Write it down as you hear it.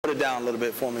down a little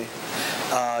bit for me.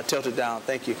 Tilt it down.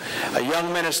 Thank you. A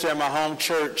young minister in my home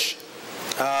church,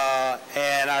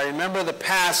 and I remember the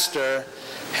pastor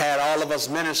had all of us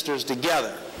ministers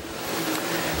together,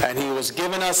 and he was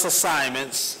giving us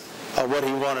assignments of what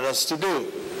he wanted us to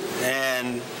do.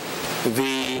 And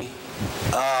the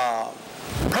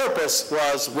purpose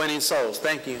was winning souls.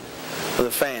 Thank you for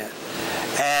the fan.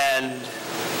 And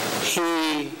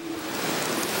he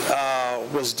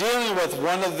was dealing with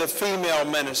one of the female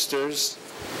ministers,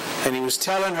 and he was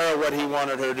telling her what he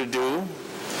wanted her to do,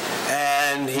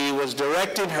 and he was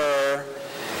directing her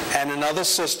and another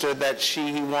sister that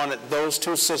he wanted those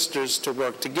two sisters to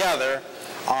work together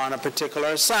on a particular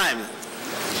assignment.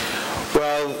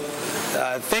 Well,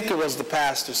 I think it was the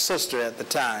pastor's sister at the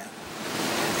time.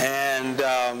 And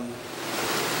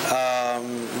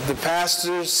the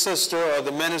pastor's sister or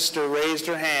the minister raised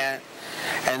her hand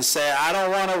and said, I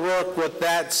don't want to work with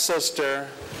that sister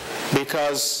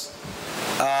because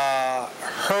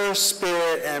her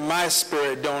spirit and my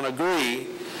spirit don't agree.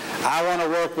 I want to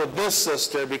work with this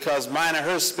sister because mine and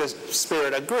her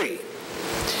spirit agree.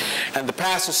 And the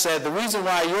pastor said, the reason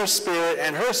why your spirit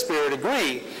and her spirit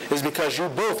agree is because you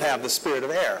both have the spirit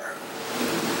of error.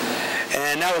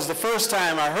 And that was the first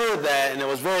time I heard that, and it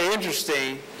was very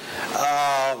interesting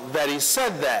that he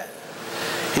said that.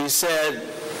 He said,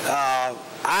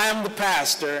 I am the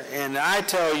pastor, and I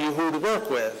tell you who to work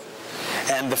with.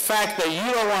 And the fact that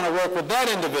you don't want to work with that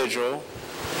individual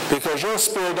because your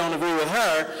spirit don't agree with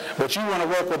her, but you want to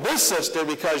work with this sister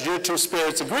because your two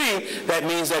spirits agree, that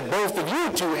means that both of you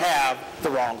two have the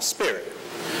wrong spirit,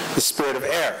 the spirit of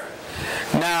error.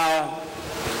 Now,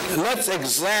 let's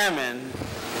examine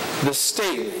the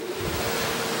statement.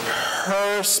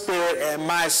 Her spirit and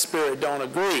my spirit don't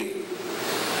agree,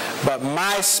 but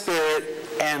my spirit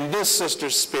and this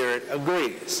sister's spirit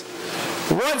agrees.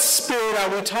 What spirit are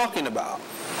we talking about?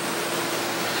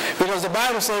 Because the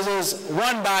Bible says there's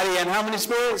one body and how many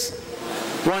spirits?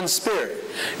 One spirit.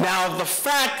 Now, the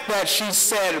fact that she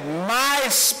said, my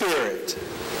spirit,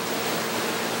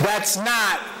 that's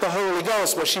not the Holy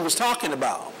Ghost, what she was talking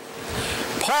about.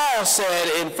 Paul said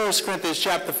in 1 Corinthians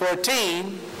chapter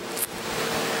 14,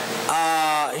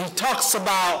 he talks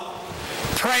about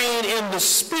praying in the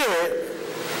Spirit,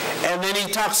 and then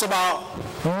he talks about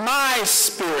my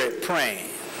spirit praying.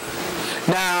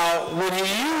 Now, when he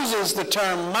uses the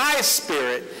term my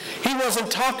spirit, he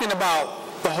wasn't talking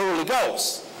about the Holy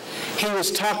Ghost. He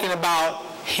was talking about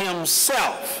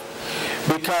himself,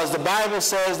 because the Bible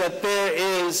says that there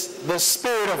is the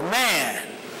spirit of man,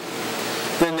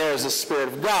 then there's the Spirit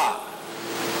of God.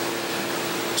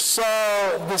 So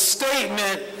the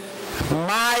statement,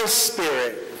 my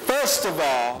spirit, first of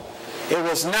all, it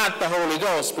was not the Holy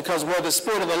Ghost, because where the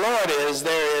Spirit of the Lord is,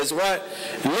 there is what?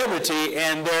 Liberty,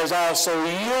 and there's also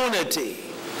unity.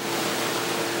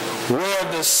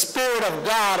 Where the Spirit of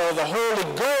God or the Holy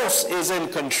Ghost is in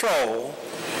control,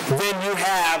 then you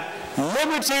have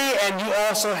liberty and you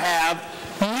also have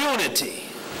unity.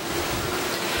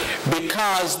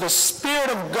 Because the Spirit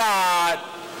of God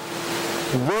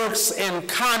works in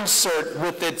concert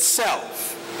with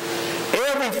itself.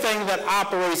 Everything that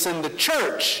operates in the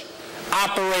church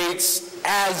operates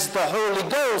as the Holy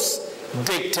Ghost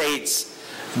dictates,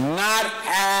 not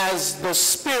as the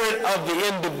spirit of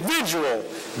the individual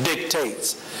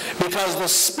dictates. Because the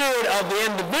spirit of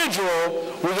the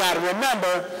individual, we got to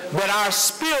remember that our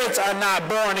spirits are not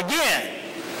born again.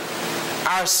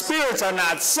 Our spirits are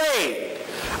not saved.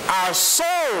 Our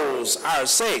souls are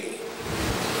saved.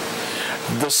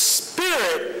 The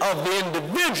spirit of the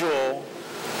individual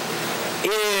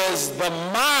is the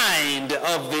mind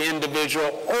of the individual,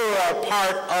 or a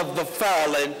part of the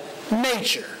fallen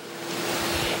nature.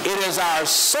 It is our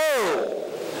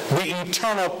soul, the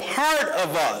eternal part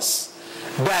of us,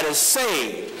 that is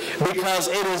saved, because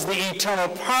it is the eternal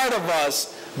part of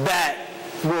us that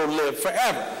will live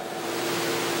forever.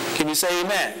 Can you say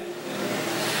amen?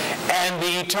 And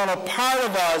the eternal part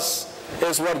of us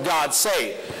is what God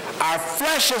saved. Our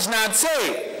flesh is not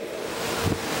saved.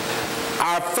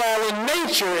 Our fallen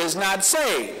nature is not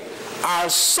saved. Our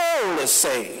soul is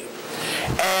saved.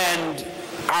 And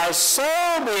our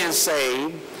soul being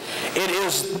saved, it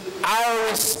is our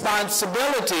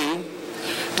responsibility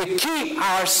to keep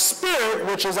our spirit,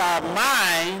 which is our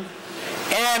mind,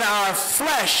 and our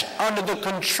flesh under the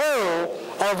control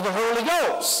of the Holy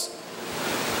Ghost,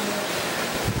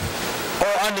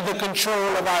 or under the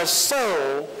control of our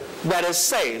soul that is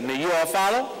saved. Now, you all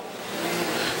follow?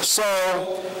 So,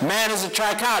 man is a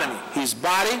trichotomy. He's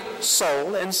body,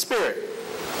 soul, and spirit.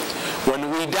 When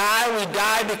we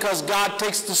die because God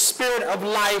takes the spirit of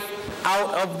life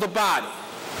out of the body.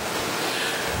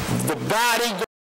 The body